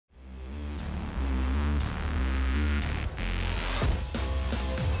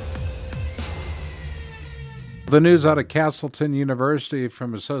The news out of Castleton University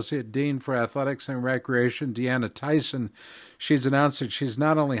from Associate Dean for Athletics and Recreation, Deanna Tyson. She's announced that she's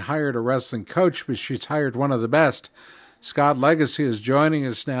not only hired a wrestling coach, but she's hired one of the best. Scott Legacy is joining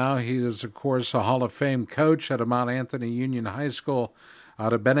us now. He is, of course, a Hall of Fame coach at a Mount Anthony Union High School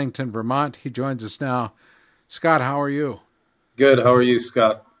out of Bennington, Vermont. He joins us now. Scott, how are you? Good. How are you,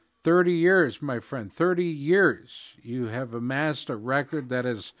 Scott? 30 years, my friend. 30 years. You have amassed a record that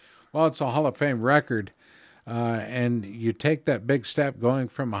is, well, it's a Hall of Fame record. And you take that big step going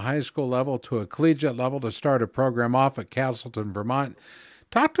from a high school level to a collegiate level to start a program off at Castleton, Vermont.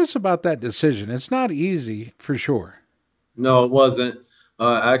 Talk to us about that decision. It's not easy, for sure. No, it wasn't.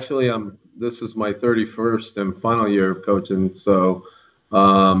 Actually, this is my 31st and final year of coaching. So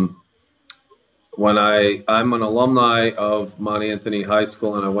when I'm an alumni of Mount Anthony High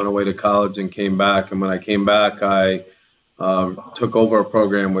School, and I went away to college and came back. And when I came back, I took over a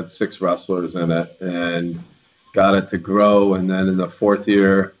program with 6 wrestlers in it and got it to grow. And then in the 4th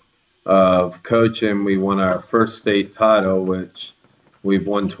year of coaching, we won our first state title, which we've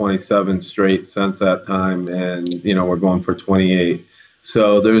won 27 straight since that time. And, we're going for 28.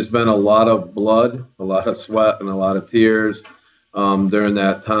 So there's been a lot of blood, a lot of sweat, and a lot of tears during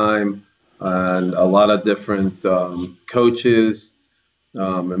that time. And a lot of different coaches,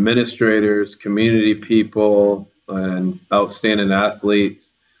 administrators, community people, and outstanding athletes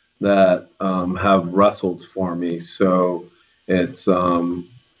that have wrestled for me. So it's a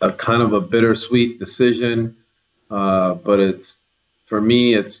kind of a bittersweet decision, but for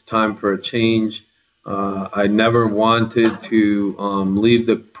me, it's time for a change. I never wanted to leave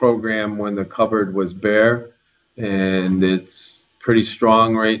the program when the cupboard was bare, and it's pretty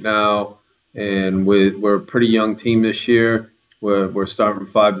strong right now. And we're a pretty young team this year. We're starting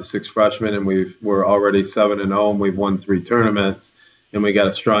 5 to 6 freshmen, and we're already 7-0, and we've won 3 tournaments, and we got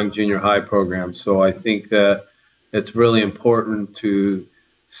a strong junior high program. So I think that it's really important to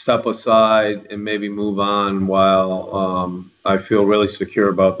step aside and maybe move on while I feel really secure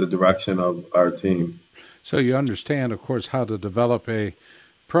about the direction of our team. So you understand, of course, how to develop a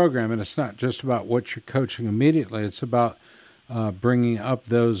program, and it's not just about what you're coaching immediately. It's about bringing up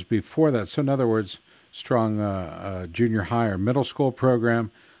those before that. So in other words, strong junior high or middle school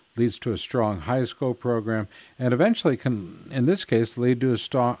program leads to a strong high school program, and eventually can, in this case, lead to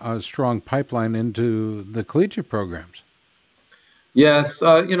a strong pipeline into the collegiate programs. Yes,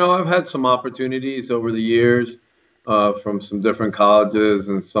 I've had some opportunities over the years from some different colleges,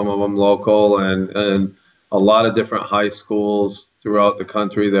 and some of them local, and a lot of different high schools throughout the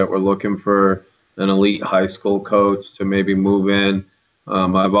country that were looking for an elite high school coach to maybe move in.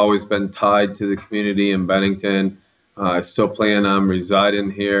 I've always been tied to the community in Bennington. I still plan on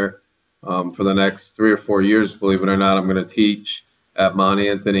residing here for the next 3 or 4 years. Believe it or not, I'm going to teach at Mount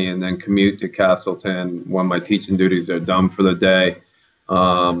Anthony and then commute to Castleton when my teaching duties are done for the day.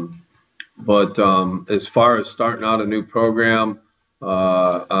 But as far as starting out a new program,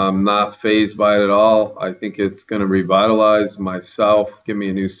 I'm not fazed by it at all. I think it's going to revitalize myself, give me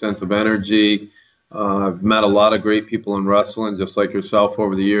a new sense of energy. I've met a lot of great people in wrestling, just like yourself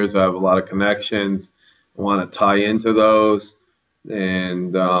over the years. I have a lot of connections. I want to tie into those.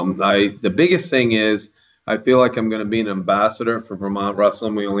 And the biggest thing is I feel like I'm going to be an ambassador for Vermont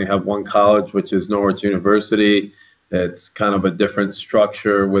wrestling. We only have one college, which is Norwich University. It's kind of a different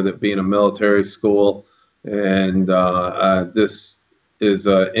structure with it being a military school. And this is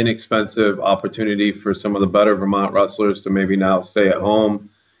an inexpensive opportunity for some of the better Vermont wrestlers to maybe now stay at home,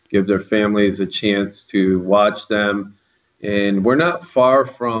 give their families a chance to watch them. And we're not far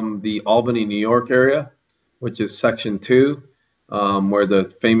from the Albany, New York area, which is Section 2, where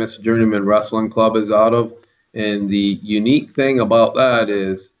the famous Journeyman Wrestling Club is out of. And the unique thing about that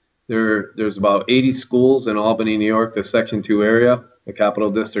is there's about 80 schools in Albany, New York, the Section 2 area, the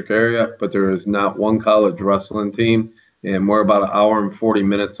Capital District area, but there is not one college wrestling team, and we're about 1 hour and 40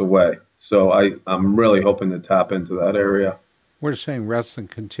 minutes away. So I'm really hoping to tap into that area. We're seeing wrestling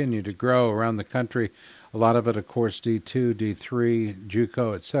continue to grow around the country. A lot of it, of course, D2, D3,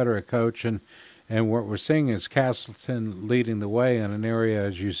 JUCO, et cetera, Coach. And what we're seeing is Castleton leading the way in an area,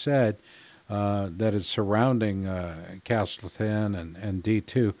 as you said, that is surrounding Castleton and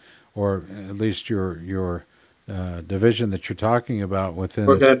D2, or at least your division that you're talking about within.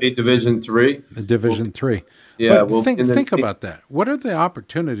 We're going to be Division 3. Division 3. Yeah. But think about that. What are the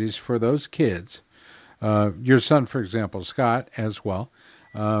opportunities for those kids? Your son, for example, Scott, as well.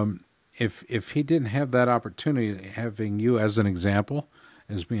 If he didn't have that opportunity, having you as an example,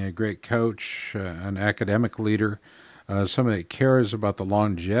 as being a great coach, an academic leader, somebody that cares about the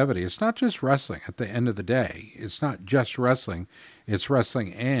longevity. It's not just wrestling. At the end of the day, it's not just wrestling. It's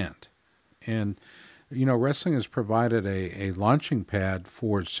wrestling and wrestling has provided a launching pad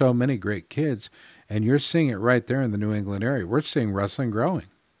for so many great kids, and you're seeing it right there in the New England area. We're seeing wrestling growing.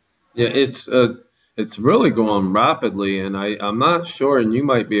 Yeah, it's really going rapidly, and I'm not sure, and you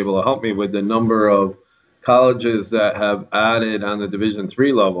might be able to help me with the number of colleges that have added on the Division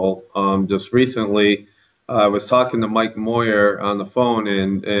III level. Just recently, I was talking to Mike Moyer on the phone,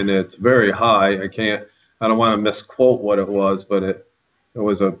 and it's very high. I don't want to misquote what it was, but it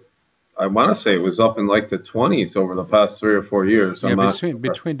was I want to say it was up in like the 20s over the past 3 or 4 years. Yeah, I'm not sure.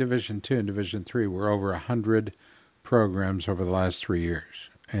 between Division II and Division III, we're over 100 programs over the last 3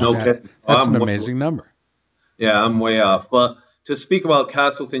 years, and Okay. that's an amazing number. Yeah, I'm way off. But to speak about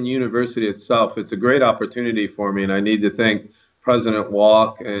Castleton University itself, it's a great opportunity for me, and I need to thank President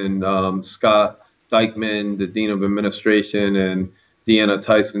Walk and Scott Dykman, the Dean of Administration, and Deanna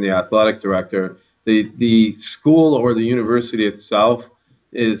Tyson, the Athletic Director. The school or the university itself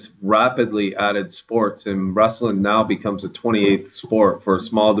is rapidly added sports, and wrestling now becomes a 28th sport for a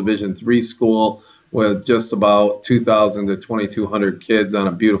small Division III school with just about 2,000 to 2,200 kids on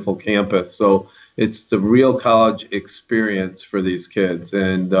a beautiful campus. So it's the real college experience for these kids.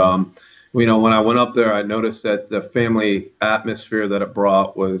 And, when I went up there, I noticed that the family atmosphere that it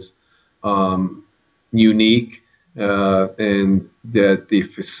brought was unique, and that the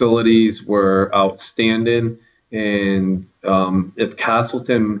facilities were outstanding. And if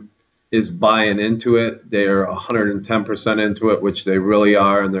Castleton is buying into it, they're 110% into it, which they really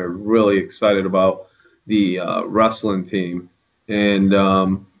are, and they're really excited about the wrestling team. And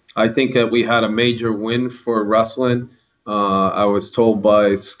I think that we had a major win for wrestling. I was told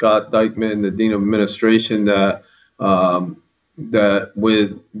by Scott Dykman, the Dean of Administration, that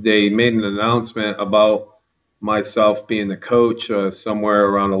they made an announcement about myself being the coach somewhere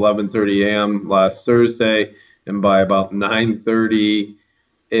around 11:30 a.m. last Thursday, and by about 9:30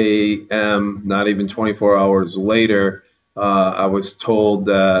 a.m., not even 24 hours later, I was told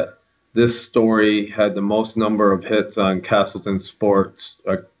that this story had the most number of hits on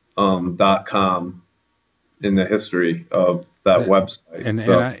CastletonSports.com in the history of that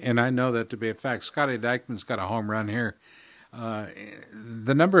website. And I know that to be a fact. Scotty Dykman's got a home run here.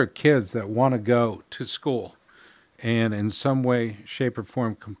 The number of kids that want to go to school and in some way, shape, or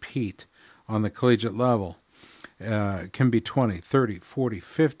form compete on the collegiate level can be 20, 30, 40,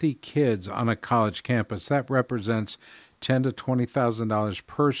 50 kids on a college campus. That represents $10,000 to $20,000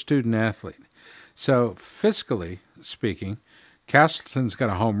 per student athlete. So fiscally speaking, Castleton's got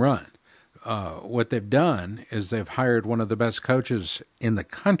a home run. What they've done is they've hired one of the best coaches in the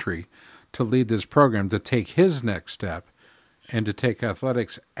country to lead this program, to take his next step and to take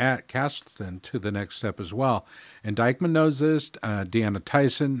athletics at Castleton to the next step as well. And Dykman knows this, Deanna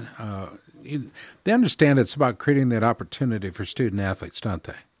Tyson. They understand it's about creating that opportunity for student athletes, don't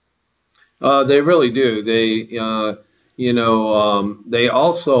they? They really do. They're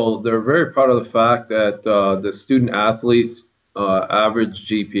very proud of the fact that the student athletes' average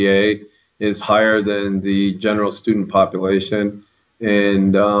GPA is higher than the general student population.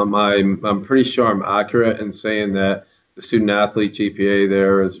 And I'm pretty sure I'm accurate in saying that the student athlete GPA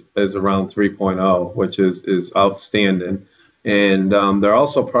there is around 3.0, which is outstanding. And they're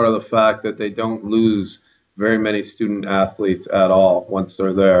also proud of the fact that they don't lose very many student athletes at all once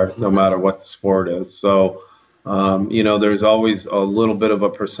they're there, no matter what the sport is. So, there's always a little bit of a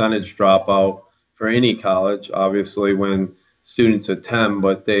percentage dropout for any college, obviously, when students attend,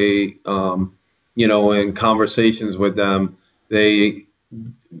 but they, in conversations with them, they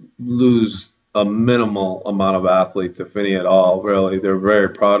lose a minimal amount of athletes, if any at all, really. They're very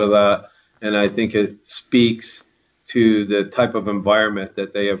proud of that. And I think it speaks to the type of environment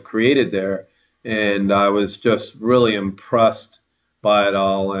that they have created there. And I was just really impressed by it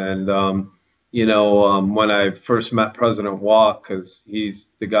all. And, when I first met President Walk, because he's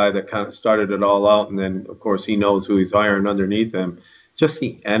the guy that kind of started it all out, and then, of course, he knows who he's hiring underneath him, just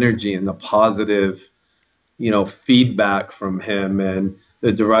the energy and the positive, feedback from him and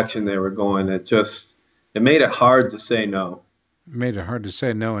the direction they were going, it made it hard to say no. Made it hard to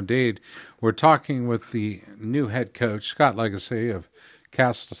say no, indeed. We're talking with the new head coach, Scott Legacy of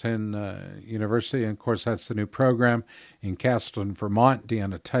Castleton University, and of course that's the new program in Castleton, Vermont.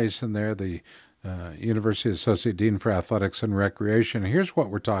 Deanna Tyson there, the University Associate Dean for Athletics and Recreation. Here's what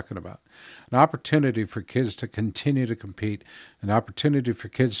we're talking about: an opportunity for kids to continue to compete, an opportunity for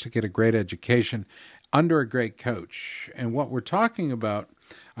kids to get a great education under a great coach. And what we're talking about,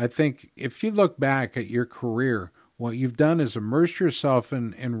 I think, if you look back at your career, what you've done is immerse yourself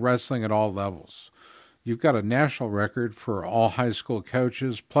in wrestling at all levels. You've got a national record for all high school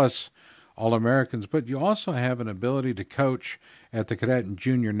coaches, plus All-Americans, but you also have an ability to coach at the cadet and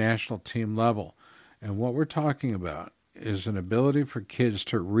junior national team level. And what we're talking about is an ability for kids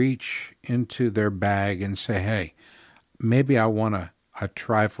to reach into their bag and say, hey, maybe I want to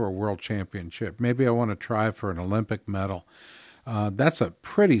try for a world championship. Maybe I want to try for an Olympic medal. That's a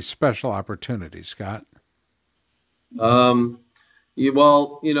pretty special opportunity, Scott. Um,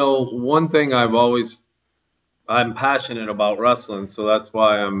 well, one thing I'm passionate about wrestling, so that's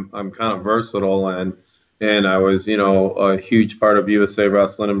why I'm kind of versatile, and I was, a huge part of USA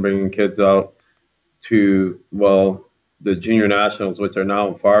Wrestling and bringing kids out to, well, the junior nationals, which are now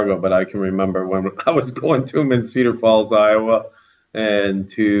in Fargo, but I can remember when I was going to them in Cedar Falls, Iowa, and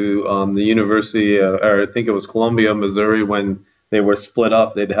to the University, or I think it was Columbia, Missouri, when they were split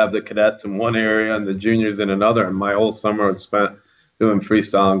up. They'd have the cadets in one area and the juniors in another. And my whole summer was spent doing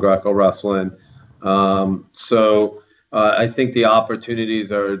freestyle and Greco wrestling. I think the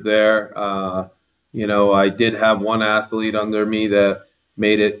opportunities are there. I did have one athlete under me that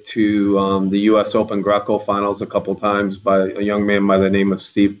made it to the U.S. Open Greco finals a couple times by a young man by the name of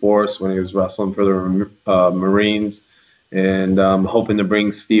Steve Forrest when he was wrestling for the Marines. And I'm hoping to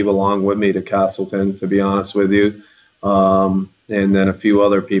bring Steve along with me to Castleton, to be honest with you, and then a few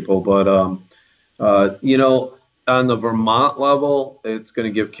other people. But, on the Vermont level, it's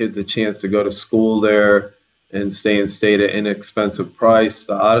going to give kids a chance to go to school there and stay in state at inexpensive price.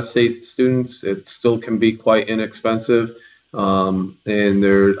 The out-of-state students, it still can be quite inexpensive. And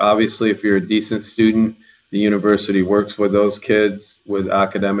they're obviously, if you're a decent student, the university works with those kids with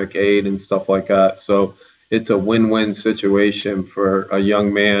academic aid and stuff like that. So it's a win-win situation for a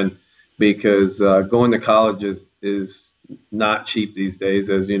young man because going to college is not cheap these days,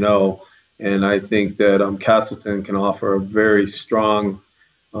 as you know. And I think that Castleton can offer a very strong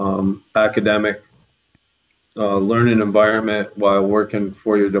academic learning environment while working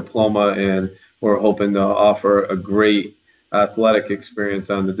for your diploma. And we're hoping to offer a great athletic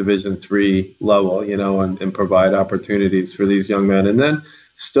experience on the Division III level, and provide opportunities for these young men. And then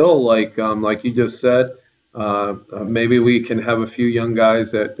still, like you just said, maybe we can have a few young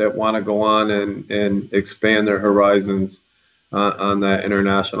guys that want to go on and expand their horizons on that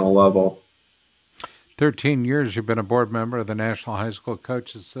international level. 13 years you've been a board member of the National High School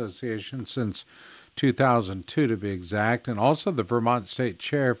Coaches Association since 2002 to be exact, and also the Vermont State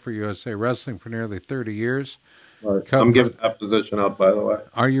Chair for USA Wrestling for nearly 30 years. Right. I'm giving that position up, by the way.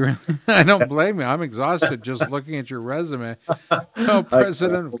 Are you really? I don't blame you. I'm exhausted just looking at your resume.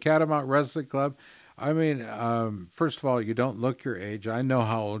 Co-president of Catamount Wrestling Club. I mean, first of all, you don't look your age. I know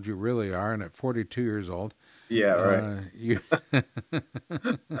how old you really are, and at 42 years old. Yeah, right.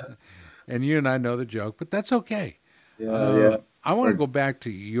 And you and I know the joke, but that's okay. Yeah. I want to go back to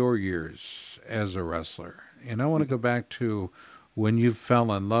your years as a wrestler, and I want to go back to when you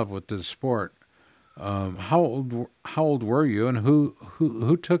fell in love with this sport. How old were you, and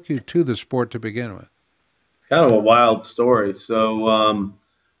who took you to the sport to begin with? Kind of a wild story. So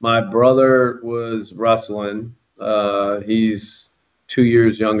my brother was wrestling. He's 2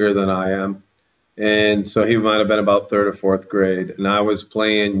 years younger than I am. And so he might have been about third or fourth grade. And I was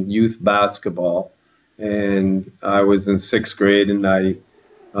playing youth basketball. And I was in sixth grade. And I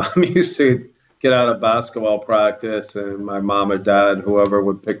used to get out of basketball practice. And my mom or dad, whoever,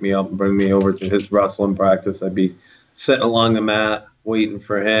 would pick me up and bring me over to his wrestling practice. I'd be sitting along the mat waiting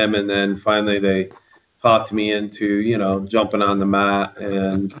for him. And then finally they talked me into, jumping on the mat.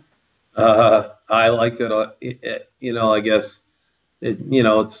 And I liked it. I guess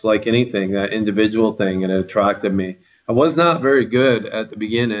it's like anything, that individual thing, and it attracted me. I was not very good at the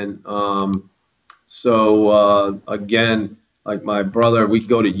beginning. Again, like my brother, we'd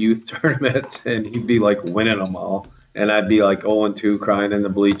go to youth tournaments and he'd be like winning them all. And I'd be like 0-2 crying in the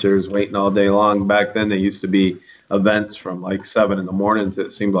bleachers, waiting all day long. Back then, there used to be events from like 7 in the morning to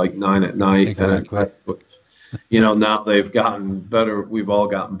it seemed like 9 at night. Exactly. Now they've gotten better. We've all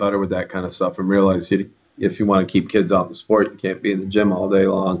gotten better with that kind of stuff and realized if you want to keep kids out in the sport, you can't be in the gym all day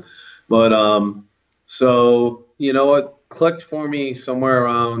long. But it clicked for me somewhere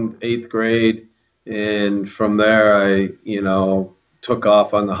around 8th grade. And from there, I, took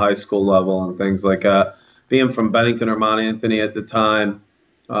off on the high school level and things like that. Being from Bennington or Mount Anthony at the time,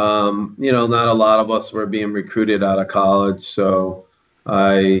 not a lot of us were being recruited out of college. So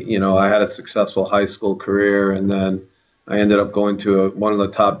I had a successful high school career, and then I ended up going to one of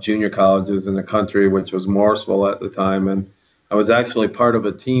the top junior colleges in the country, which was Morrisville at the time. And I was actually part of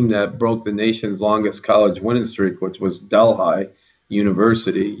a team that broke the nation's longest college winning streak, which was Delhi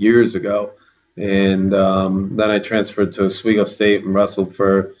University years ago. And then I transferred to Oswego State and wrestled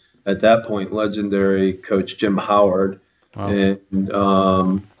for, at that point, legendary coach Jim Howard. Wow. And,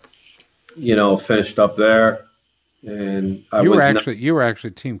 finished up there. and I You were was not. actually you were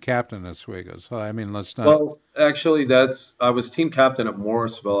actually team captain at Oswego, so I mean, let's not. Well, actually, that's I was team captain at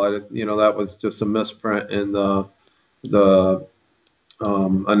Morrisville. That was just a misprint in the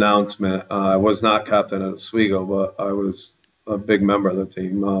announcement. I was not captain at Oswego, but I was a big member of the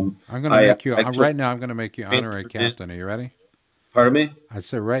team. I'm going to I make you I took right now. I'm going to make you honorary transferred in. captain. Are you ready? Pardon me? I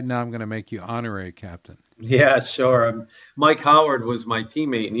said right now. I'm going to make you honorary captain. Yeah, sure. Mike Howard was my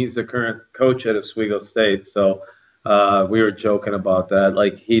teammate, and he's the current coach at Oswego State. So we were joking about that.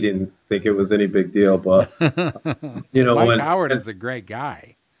 Like he didn't think it was any big deal, but Mike when Howard is a great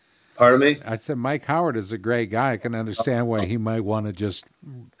guy. pardon me. I said Mike Howard is a great guy. I can understand why he might want to just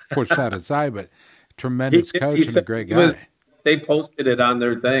push that aside, but tremendous He coach and a said great he was. guy. They posted it on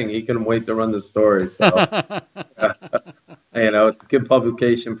their thing. He couldn't wait to run the story. So it's a good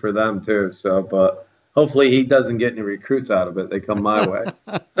publication for them too. So, but hopefully he doesn't get any recruits out of it. They come my way.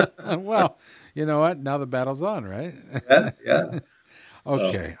 Well, you know what? Now the battle's on, right? Yeah, yeah. So,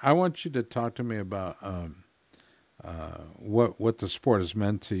 Okay, I want you to talk to me about what the sport has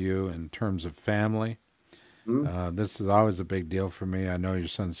meant to you in terms of family. mm, This is always a big deal for me. I know your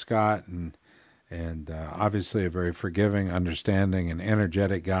son Scott, and obviously a very forgiving, understanding, and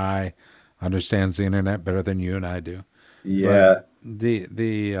energetic guy. Understands the internet better than you and I do. But yeah.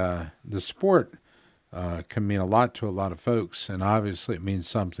 the sport can mean a lot to a lot of folks, and obviously it means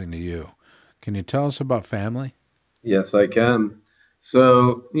something to you. Can you tell us about family? Yes, I can.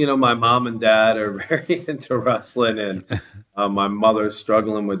 So, my mom and dad are very into wrestling, and my mother's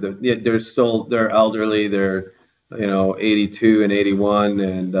struggling with yeah, they're elderly. They're, 82 and 81,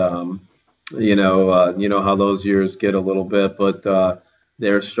 and you know how those years get a little bit, but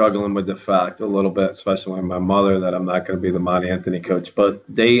they're struggling with the fact a little bit, especially my mother, that I'm not going to be the Monty Anthony coach. But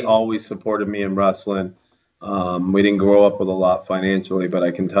they always supported me in wrestling. We didn't grow up with a lot financially, but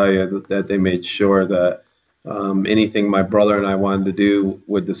I can tell you that they made sure that anything my brother and I wanted to do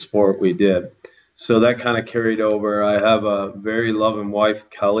with the sport, we did. So that kind of carried over. I have a very loving wife,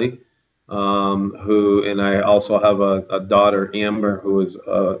 Kelly, and I also have a daughter, Amber, who is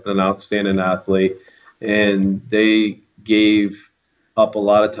an outstanding athlete. And they gave up a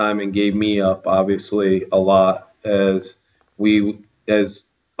lot of time and gave me up, obviously, a lot as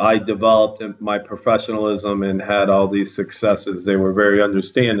I developed my professionalism and had all these successes. They were very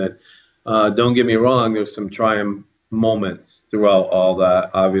understanding. Don't get me wrong, there's some trying moments throughout all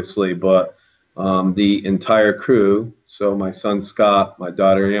that, obviously, but the entire crew, so my son Scott, my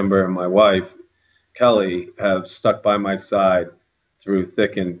daughter Amber, and my wife Kelly, have stuck by my side through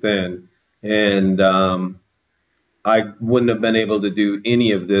thick and thin. And I wouldn't have been able to do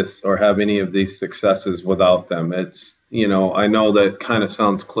any of this or have any of these successes without them. I know that kind of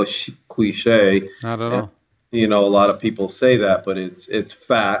sounds cliche, Not at and all. a lot of people say that, but it's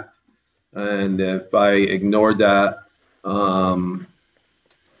fact. And if I ignored that, um,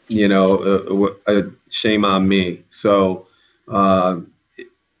 shame on me. So uh,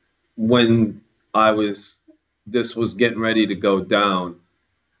 when this was getting ready to go down,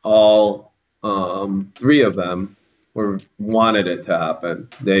 all three of them wanted it to happen.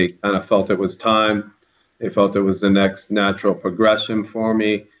 They kind of felt it was time. They felt it was the next natural progression for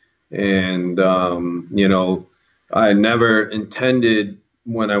me, and I never intended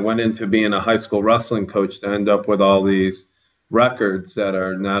when I went into being a high school wrestling coach to end up with all these records that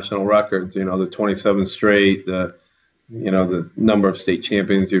are national records. The 27 straight, the number of state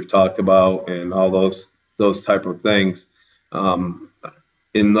champions you've talked about, and all those type of things. Um,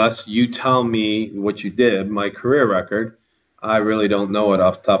 Unless you tell me what you did, my career record, I really don't know it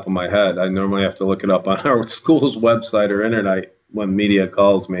off the top of my head. I normally have to look it up on our school's website or internet when media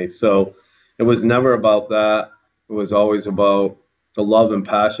calls me. So it was never about that. It was always about the love and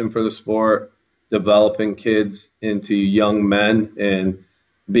passion for the sport, developing kids into young men, and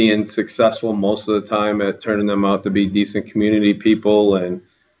being successful most of the time at turning them out to be decent community people and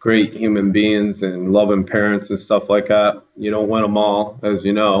great human beings and loving parents and stuff like that. You don't win them all, as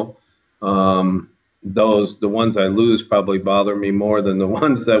you know. Um, the ones I lose probably bother me more than the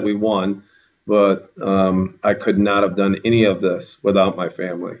ones that we won. But I could not have done any of this without my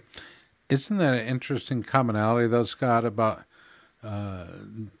family. Isn't that an interesting commonality, though, Scott, about uh,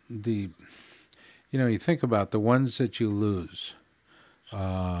 the, you think about the ones that you lose.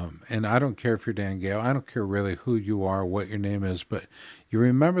 And I don't care if you're Dan Gale. I don't care really who you are, what your name is, but you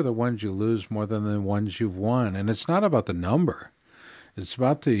remember the ones you lose more than the ones you've won. And it's not about the number. It's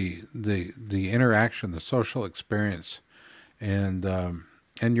about the interaction, the social experience. And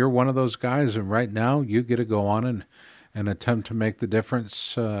you're one of those guys. And right now you get to go on and attempt to make the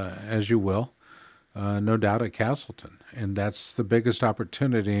difference as you will, no doubt at Castleton. And that's the biggest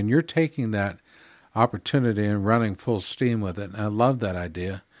opportunity. And you're taking that opportunity and running full steam with it. And I love that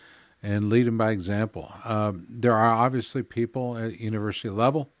idea, and leading by example. There are obviously people at university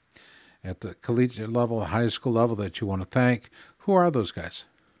level, at the collegiate level, high school level that you want to thank. Who are those guys?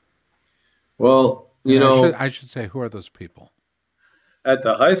 Well, And I should say, who are those people? at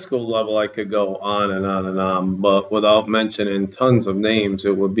the high school level, I could go on and on and on, but without mentioning tons of names,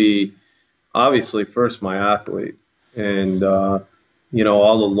 it would be obviously first my athletes and all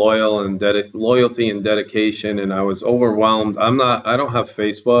the loyalty and dedication. And I was overwhelmed. I don't have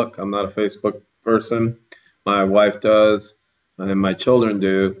Facebook. I'm not a Facebook person. My wife does, and my children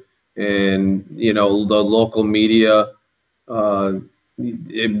do. And the local media, uh,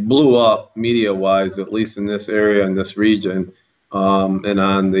 it blew up media wise, at least in this area, in this region, and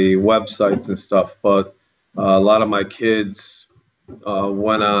on the websites and stuff. But a lot of my kids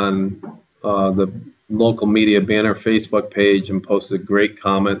went on the local media banner Facebook page and posted great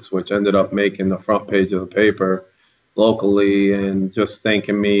comments, which ended up making the front page of the paper locally, and just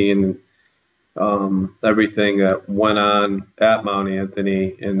thanking me and everything that went on at Mount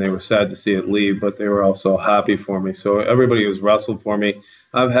Anthony. And they were sad to see it leave, but they were also happy for me. So everybody who's wrestled for me.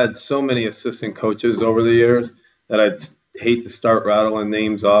 I've had so many assistant coaches over the years that I'd hate to start rattling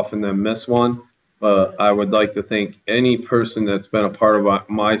names off and then miss one. But I would like to thank any person that's been a part of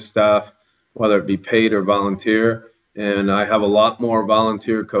my staff, whether it be paid or volunteer. And I have a lot more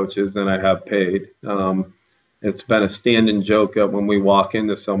volunteer coaches than I have paid. It's been a standing joke that when we walk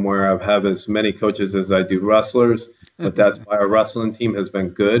into somewhere, I have as many coaches as I do wrestlers, but that's why our wrestling team has been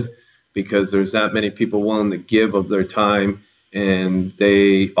good, because there's that many people willing to give of their time, and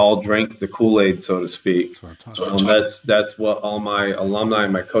they all drank the Kool-Aid, so to speak. That's what all my alumni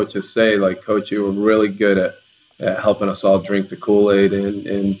and my coaches say. Like, Coach, you were really good at helping us all drink the Kool-Aid,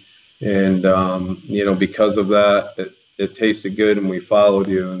 and because of that, it tasted good, and we followed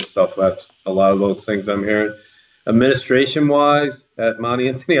you and stuff. That's a lot of those things I'm hearing. Administration wise at Mount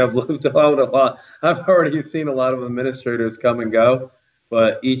Anthony, I've lived out a lot. I've already seen a lot of administrators come and go,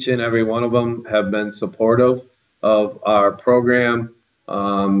 but each and every one of them have been supportive of our program.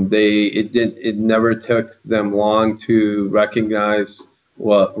 It never took them long to recognize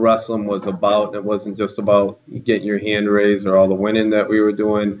what wrestling was about. It wasn't just about getting your hand raised or all the winning that we were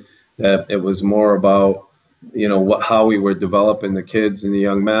doing. That it was more about how we were developing the kids and the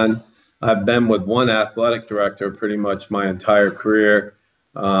young men. I've been with one athletic director pretty much my entire career.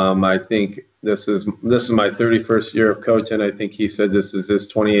 I think this is my 31st year of coaching. I think he said this is his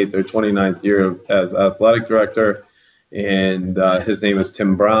 28th or 29th year as athletic director, and his name is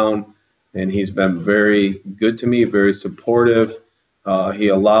Tim Brown, and he's been very good to me, very supportive. He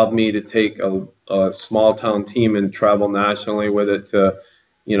allowed me to take a small town team and travel nationally with it to,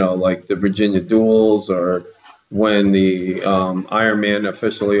 like the Virginia Duels, or when the Ironman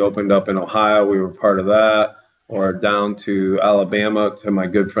officially opened up in Ohio, we were part of that, or down to Alabama to my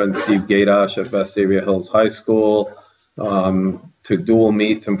good friend Steve Gaydosh at Vestavia Hills High School, to dual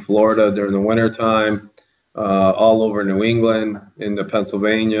meets in Florida during the wintertime, all over New England, into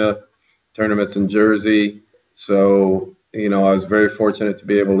Pennsylvania, tournaments in Jersey. So, I was very fortunate to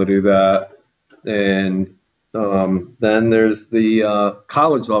be able to do that. And then there's the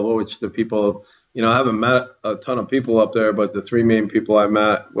college level, which the people, I haven't met a ton of people up there, but the three main people I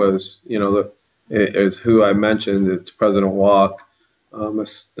met was, is who I mentioned. It's President Walk,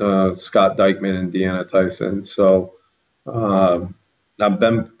 Scott Dykman, and Deanna Tyson. So I've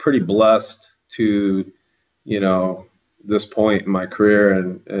been pretty blessed to, this point in my career,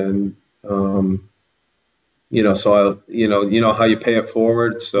 and so how you pay it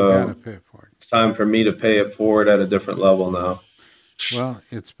forward. So You gotta pay it forward. it's time for me to pay it forward at a different level now. Well,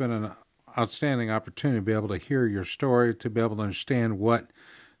 it's been an outstanding opportunity to be able to hear your story, to be able to understand what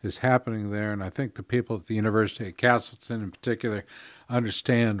is happening there. And I think the people at the University of Castleton in particular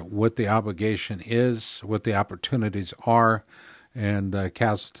understand what the obligation is, what the opportunities are. And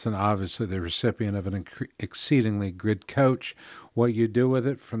Castleton, obviously, the recipient of an exceedingly good coach. What you do with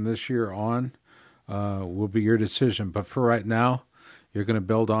it from this year on will be your decision. But for right now, you're going to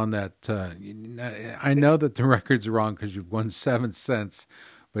build on that. I know that the record's wrong because you've won 7 cents,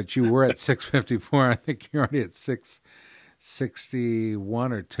 but you were at 654. I think you're already at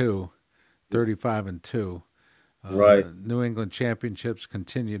 661 or 2, 35 and 2. Right. New England championships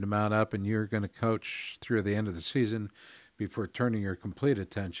continue to mount up, and you're going to coach through the end of the season before turning your complete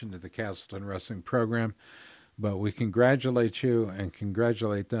attention to the Castleton Wrestling program. But we congratulate you and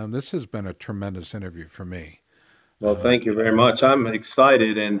congratulate them. This has been a tremendous interview for me. Well, thank you very much. I'm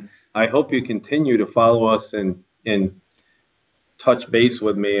excited, and I hope you continue to follow us and touch base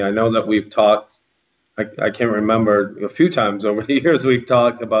with me. I know that we've talked, I can't remember, a few times over the years we've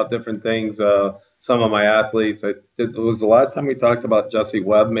talked about different things, some of my athletes. It was the last time we talked about Jesse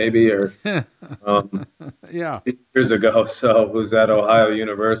Webb, maybe, or um, Yeah. years ago. So it was at Ohio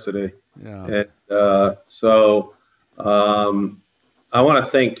University, Yeah. and um, I want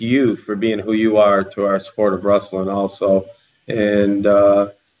to thank you for being who you are to our sport of wrestling, also. And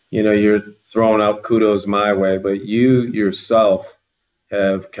you're throwing out kudos my way, but you yourself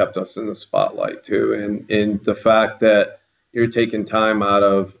have kept us in the spotlight too. And the fact that you're taking time out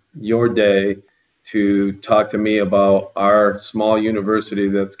of your day to talk to me about our small university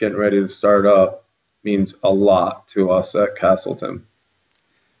that's getting ready to start up means a lot to us at Castleton.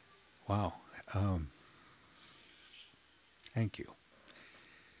 Wow. Um, Thank you.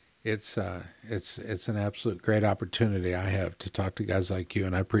 It's an absolute great opportunity I have to talk to guys like you,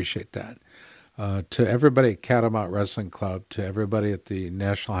 and I appreciate that. To everybody at Catamount Wrestling Club, to everybody at the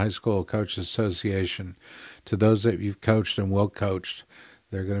National High School Coaches Association, to those that you've coached and will coach,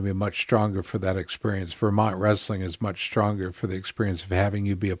 they're going to be much stronger for that experience. Vermont Wrestling is much stronger for the experience of having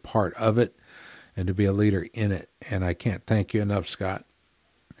you be a part of it and to be a leader in it. And I can't thank you enough, Scott.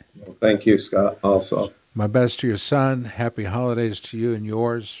 Well, thank you, Scott, also. My best to your son. Happy holidays to you and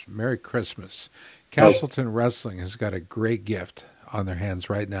yours. Merry Christmas. Oh, Castleton Wrestling has got a great gift on their hands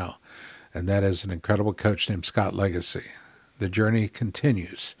right now, and that is an incredible coach named Scott Legacy. The journey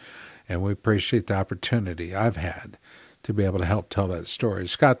continues, and we appreciate the opportunity I've had to be able to help tell that story.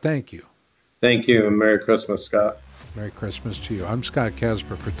 Scott, thank you. thank you, and Merry Christmas, Scott. Merry Christmas to you. I'm Scott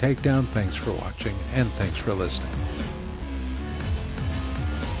Casper for Takedown. Thanks for watching, and thanks for listening.